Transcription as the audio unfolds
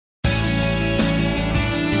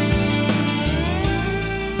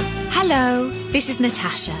Hello, this is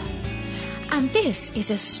Natasha, and this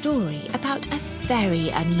is a story about a very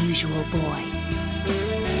unusual boy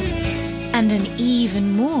and an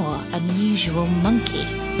even more unusual monkey.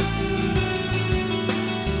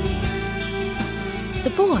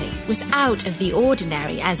 The boy was out of the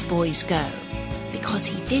ordinary as boys go because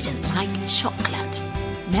he didn't like chocolate.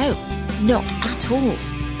 No, not at all.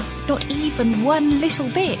 Not even one little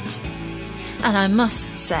bit. And I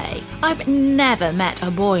must say, I've never met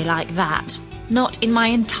a boy like that. Not in my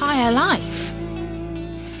entire life.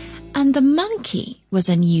 And the monkey was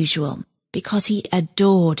unusual because he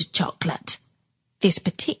adored chocolate. This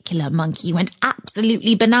particular monkey went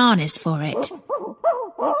absolutely bananas for it.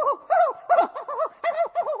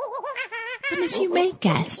 And as you may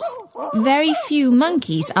guess, very few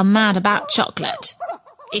monkeys are mad about chocolate,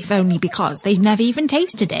 if only because they've never even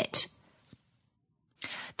tasted it.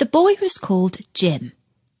 The boy was called Jim,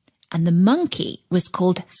 and the monkey was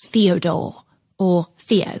called Theodore, or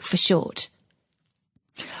Theo for short.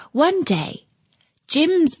 One day,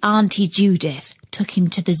 Jim's Auntie Judith took him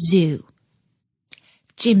to the zoo.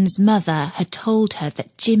 Jim's mother had told her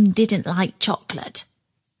that Jim didn't like chocolate,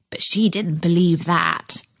 but she didn't believe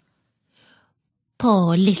that.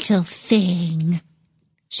 "Poor little thing,"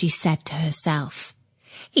 she said to herself.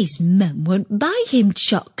 "His mum won't buy him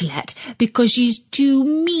chocolate because she's too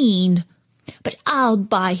mean. But I'll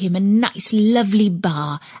buy him a nice lovely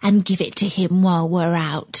bar and give it to him while we're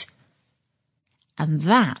out." And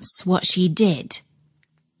that's what she did.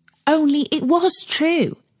 Only it was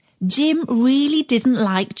true. Jim really didn't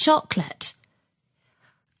like chocolate.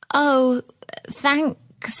 "Oh,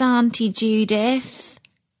 thanks, Auntie Judith,"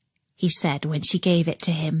 he said when she gave it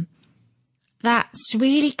to him. "That's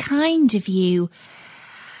really kind of you.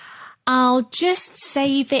 I'll just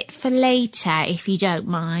save it for later, if you don't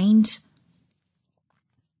mind."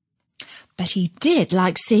 But he did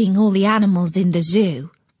like seeing all the animals in the zoo.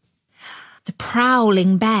 The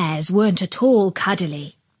prowling bears weren't at all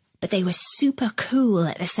cuddly, but they were super cool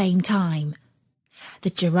at the same time. The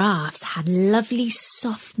giraffes had lovely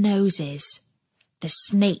soft noses. The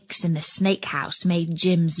snakes in the snake house made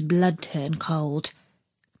Jim's blood turn cold.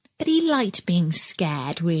 But he liked being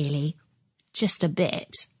scared, really. Just a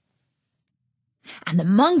bit. And the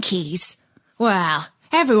monkeys, well,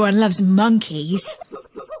 everyone loves monkeys.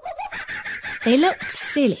 They looked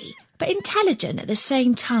silly, but intelligent at the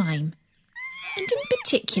same time. And in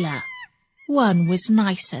particular, one was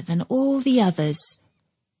nicer than all the others.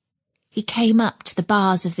 He came up to the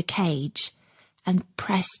bars of the cage and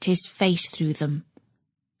pressed his face through them.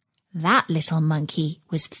 That little monkey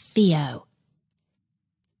was Theo.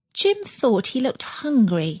 Jim thought he looked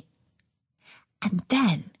hungry. And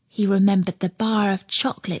then he remembered the bar of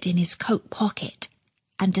chocolate in his coat pocket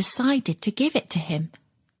and decided to give it to him.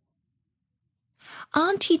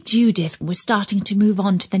 Auntie Judith was starting to move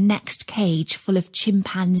on to the next cage full of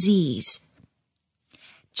chimpanzees.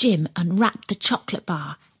 Jim unwrapped the chocolate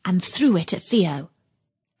bar and threw it at Theo.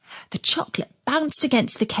 The chocolate bounced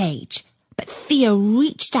against the cage, but Theo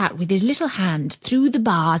reached out with his little hand through the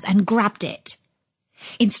bars and grabbed it.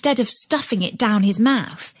 Instead of stuffing it down his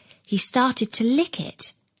mouth, he started to lick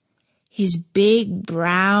it. His big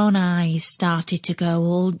brown eyes started to go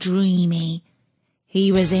all dreamy.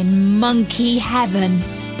 He was in monkey heaven.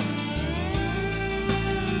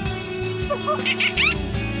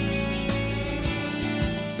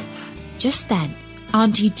 Just then,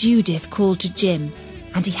 Auntie Judith called to Jim,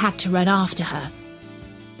 and he had to run after her.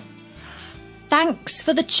 "Thanks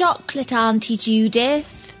for the chocolate, Auntie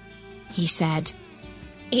Judith," he said.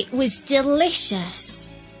 "It was delicious."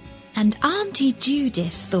 And Auntie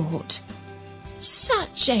Judith thought,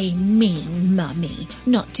 "Such a mean mummy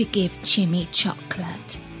not to give Jimmy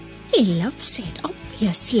chocolate. He loves it,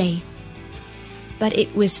 obviously." But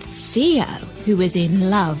it was Theo who was in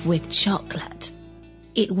love with chocolate.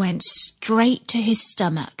 It went straight to his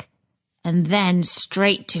stomach, and then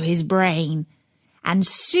straight to his brain, and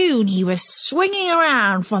soon he was swinging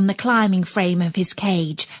around from the climbing frame of his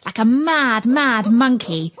cage like a mad, mad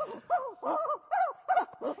monkey.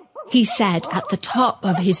 He said at the top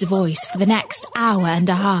of his voice for the next hour and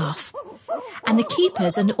a half, and the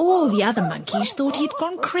keepers and all the other monkeys thought he'd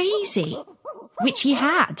gone crazy, which he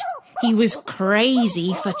had. He was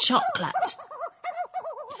crazy for chocolate.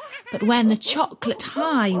 But when the chocolate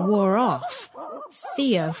high wore off,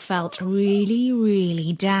 Theo felt really,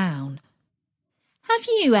 really down. Have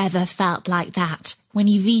you ever felt like that when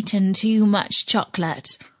you've eaten too much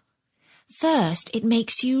chocolate? First, it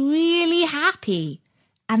makes you really happy,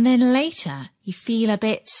 and then later you feel a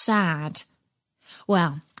bit sad.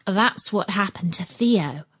 Well, that's what happened to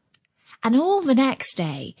Theo. And all the next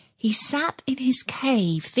day he sat in his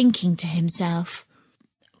cave thinking to himself,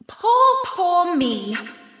 Poor me.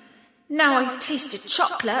 Now I've tasted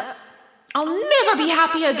chocolate, I'll never be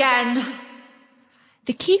happy again.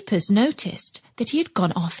 The keepers noticed that he had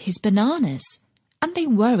gone off his bananas, and they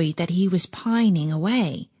worried that he was pining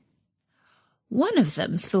away. One of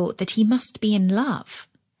them thought that he must be in love,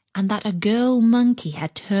 and that a girl monkey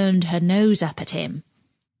had turned her nose up at him.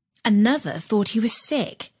 Another thought he was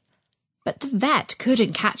sick, but the vet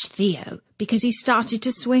couldn't catch Theo because he started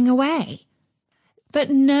to swing away. But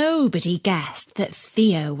nobody guessed that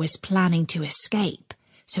Theo was planning to escape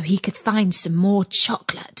so he could find some more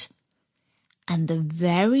chocolate. And the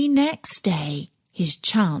very next day his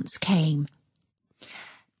chance came.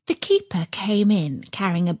 The keeper came in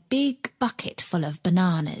carrying a big bucket full of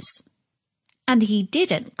bananas, and he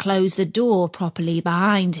didn't close the door properly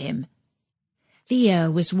behind him. Theo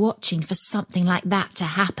was watching for something like that to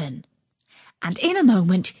happen, and in a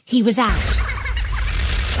moment he was out.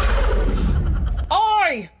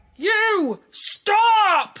 Oi! You!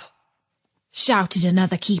 Stop! Shouted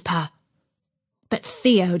another keeper. But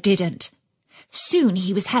Theo didn't. Soon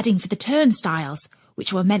he was heading for the turnstiles,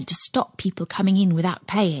 which were meant to stop people coming in without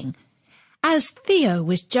paying. As Theo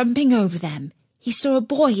was jumping over them, he saw a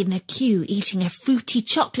boy in the queue eating a fruity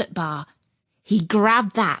chocolate bar. He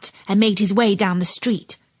grabbed that and made his way down the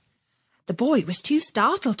street. The boy was too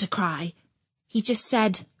startled to cry. He just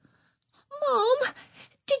said, Mom,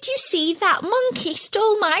 did you see that monkey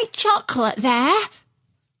stole my chocolate there?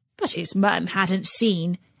 But his mum hadn't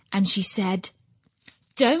seen, and she said,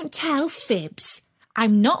 Don't tell fibs.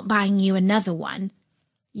 I'm not buying you another one.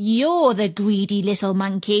 You're the greedy little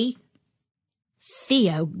monkey.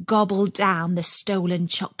 Theo gobbled down the stolen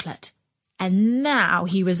chocolate, and now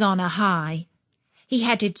he was on a high. He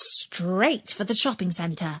headed straight for the shopping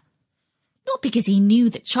centre. Not because he knew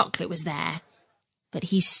that chocolate was there, but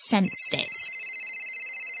he sensed it.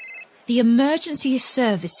 The emergency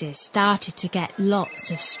services started to get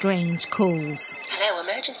lots of strange calls. Hello,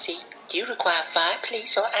 emergency. Do you require fire,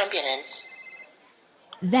 police or ambulance?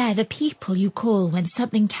 They're the people you call when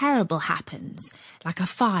something terrible happens, like a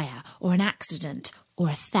fire or an accident or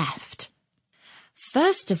a theft.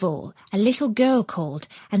 First of all, a little girl called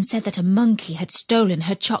and said that a monkey had stolen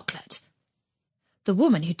her chocolate. The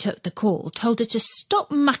woman who took the call told her to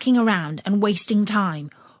stop mucking around and wasting time,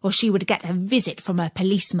 or she would get a visit from a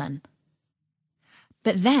policeman.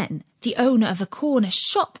 But then the owner of a corner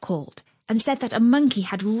shop called and said that a monkey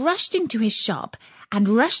had rushed into his shop and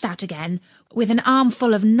rushed out again with an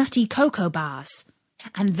armful of nutty cocoa bars.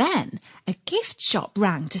 And then a gift shop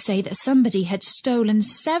rang to say that somebody had stolen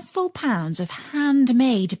several pounds of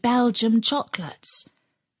handmade Belgium chocolates.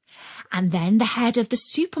 And then the head of the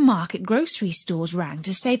supermarket grocery stores rang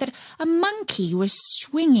to say that a monkey was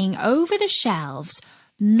swinging over the shelves,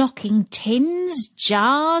 knocking tins,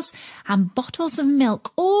 jars and bottles of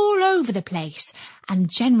milk all over the place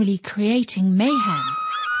and generally creating mayhem.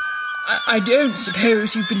 I don't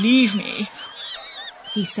suppose you believe me,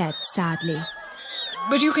 he said sadly.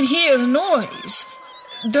 but you can hear the noise.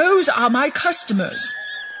 Those are my customers.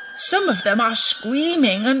 Some of them are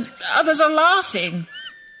screaming and others are laughing.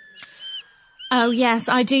 Oh, yes,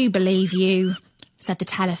 I do believe you, said the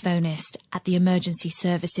telephonist at the emergency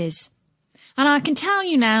services. And I can tell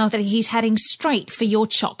you now that he's heading straight for your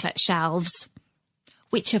chocolate shelves.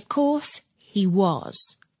 Which, of course, he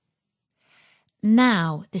was.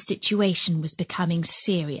 Now the situation was becoming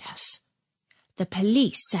serious. The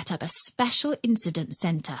police set up a special incident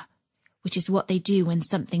centre, which is what they do when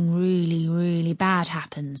something really, really bad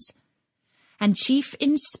happens. And Chief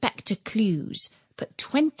Inspector Clues put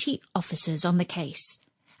 20 officers on the case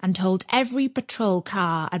and told every patrol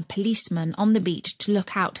car and policeman on the beat to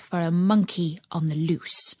look out for a monkey on the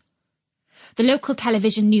loose. The local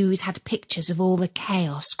television news had pictures of all the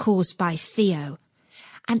chaos caused by Theo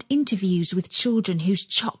and interviews with children whose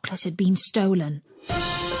chocolate had been stolen.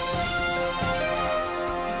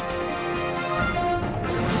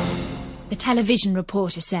 The television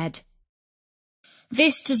reporter said,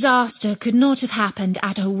 "This disaster could not have happened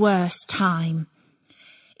at a worse time.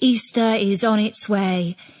 Easter is on its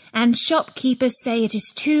way, and shopkeepers say it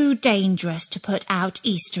is too dangerous to put out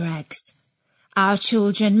Easter eggs. Our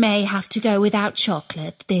children may have to go without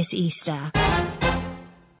chocolate this Easter."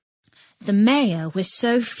 The mayor was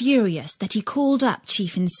so furious that he called up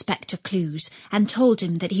Chief Inspector Clues and told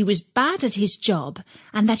him that he was bad at his job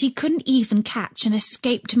and that he couldn't even catch an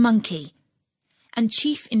escaped monkey. And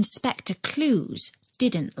Chief Inspector Clues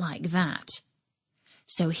didn't like that.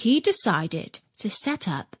 So he decided to set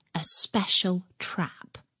up a special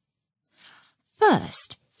trap.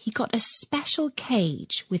 First, he got a special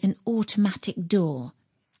cage with an automatic door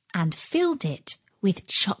and filled it with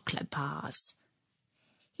chocolate bars.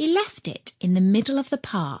 He left it in the middle of the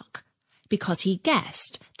park because he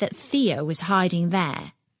guessed that Theo was hiding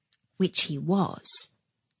there, which he was.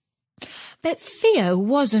 But Theo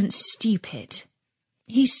wasn't stupid.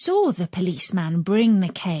 He saw the policeman bring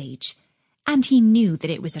the cage, and he knew that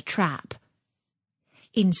it was a trap.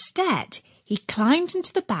 Instead, he climbed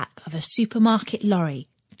into the back of a supermarket lorry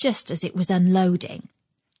just as it was unloading.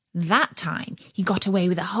 That time, he got away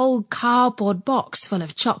with a whole cardboard box full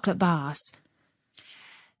of chocolate bars.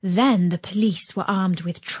 Then the police were armed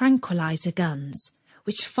with tranquilizer guns,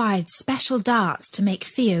 which fired special darts to make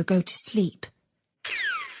Theo go to sleep.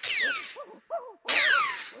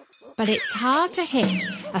 But it's hard to hit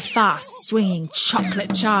a fast-swinging,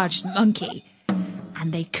 chocolate-charged monkey,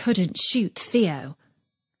 and they couldn't shoot Theo.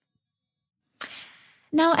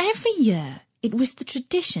 Now, every year, it was the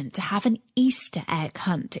tradition to have an Easter egg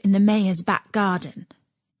hunt in the mayor's back garden,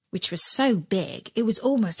 which was so big it was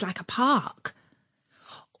almost like a park.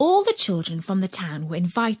 All the children from the town were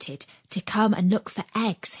invited to come and look for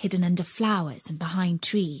eggs hidden under flowers and behind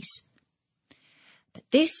trees. But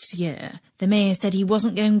this year, the mayor said he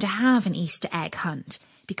wasn't going to have an Easter egg hunt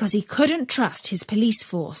because he couldn't trust his police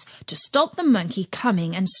force to stop the monkey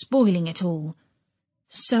coming and spoiling it all.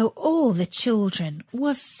 So all the children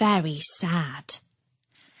were very sad.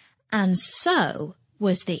 And so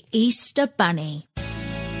was the Easter Bunny.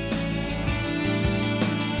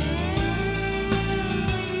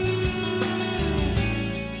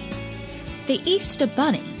 The Easter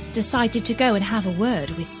Bunny decided to go and have a word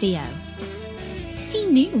with Theo. He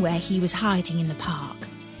knew where he was hiding in the park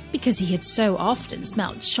because he had so often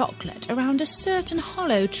smelt chocolate around a certain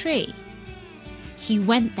hollow tree. He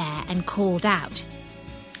went there and called out,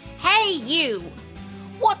 "Hey, you!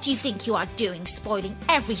 What do you think you are doing, spoiling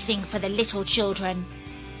everything for the little children?"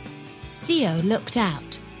 Theo looked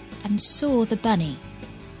out and saw the bunny.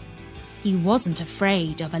 He wasn't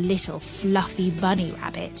afraid of a little fluffy bunny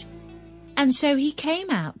rabbit, and so he came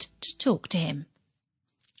out to talk to him.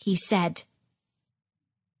 He said,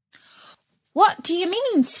 "What do you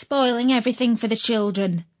mean, spoiling everything for the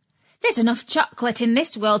children? There's enough chocolate in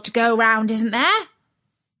this world to go round, isn't there?"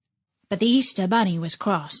 But the Easter Bunny was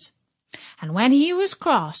cross, and when he was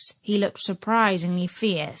cross, he looked surprisingly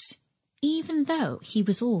fierce, even though he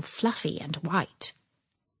was all fluffy and white.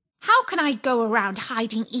 "How can I go around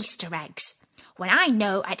hiding Easter eggs when I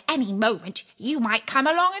know at any moment you might come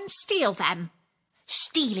along and steal them?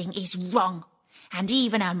 Stealing is wrong, and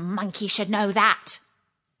even a monkey should know that."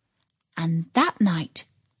 And that night,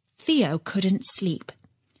 Theo couldn't sleep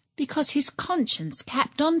because his conscience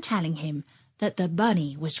kept on telling him that the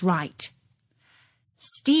bunny was right.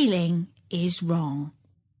 Stealing is wrong.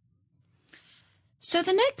 So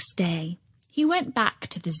the next day, he went back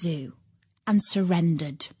to the zoo and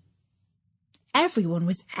surrendered. Everyone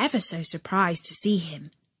was ever so surprised to see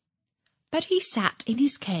him, but he sat in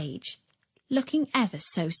his cage, looking ever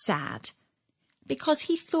so sad, because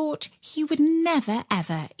he thought he would never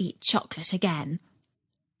ever eat chocolate again.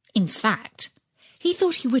 In fact, he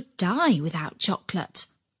thought he would die without chocolate.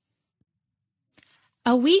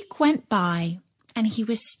 A week went by and he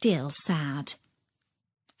was still sad.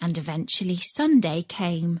 And eventually Sunday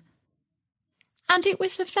came. And it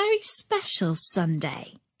was a very special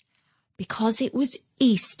Sunday, because it was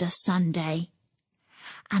Easter Sunday.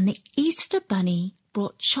 And the Easter Bunny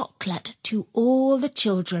brought chocolate to all the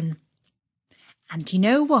children. And you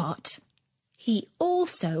know what? He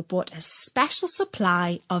also brought a special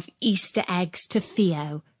supply of Easter eggs to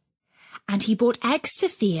Theo. And he brought eggs to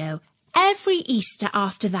Theo every Easter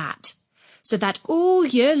after that, so that all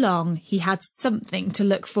year long he had something to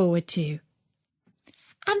look forward to.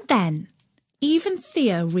 And then even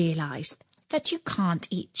Theo realised that you can't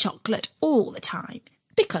eat chocolate all the time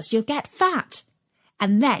because you'll get fat.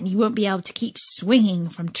 And then you won't be able to keep swinging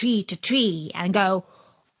from tree to tree and go,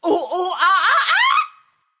 "Oh, oh, ah, ah, ah!"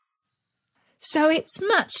 So it's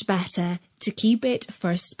much better to keep it for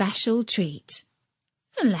a special treat.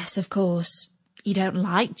 Unless, of course, you don't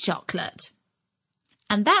like chocolate.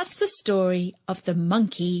 And that's the story of the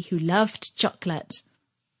monkey who loved chocolate.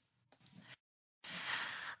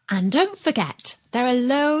 And don't forget, there are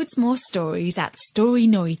loads more stories at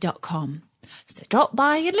storynori.com, so drop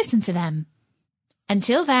by and listen to them.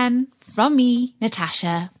 Until then, from me,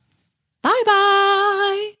 Natasha,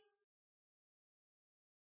 bye-bye!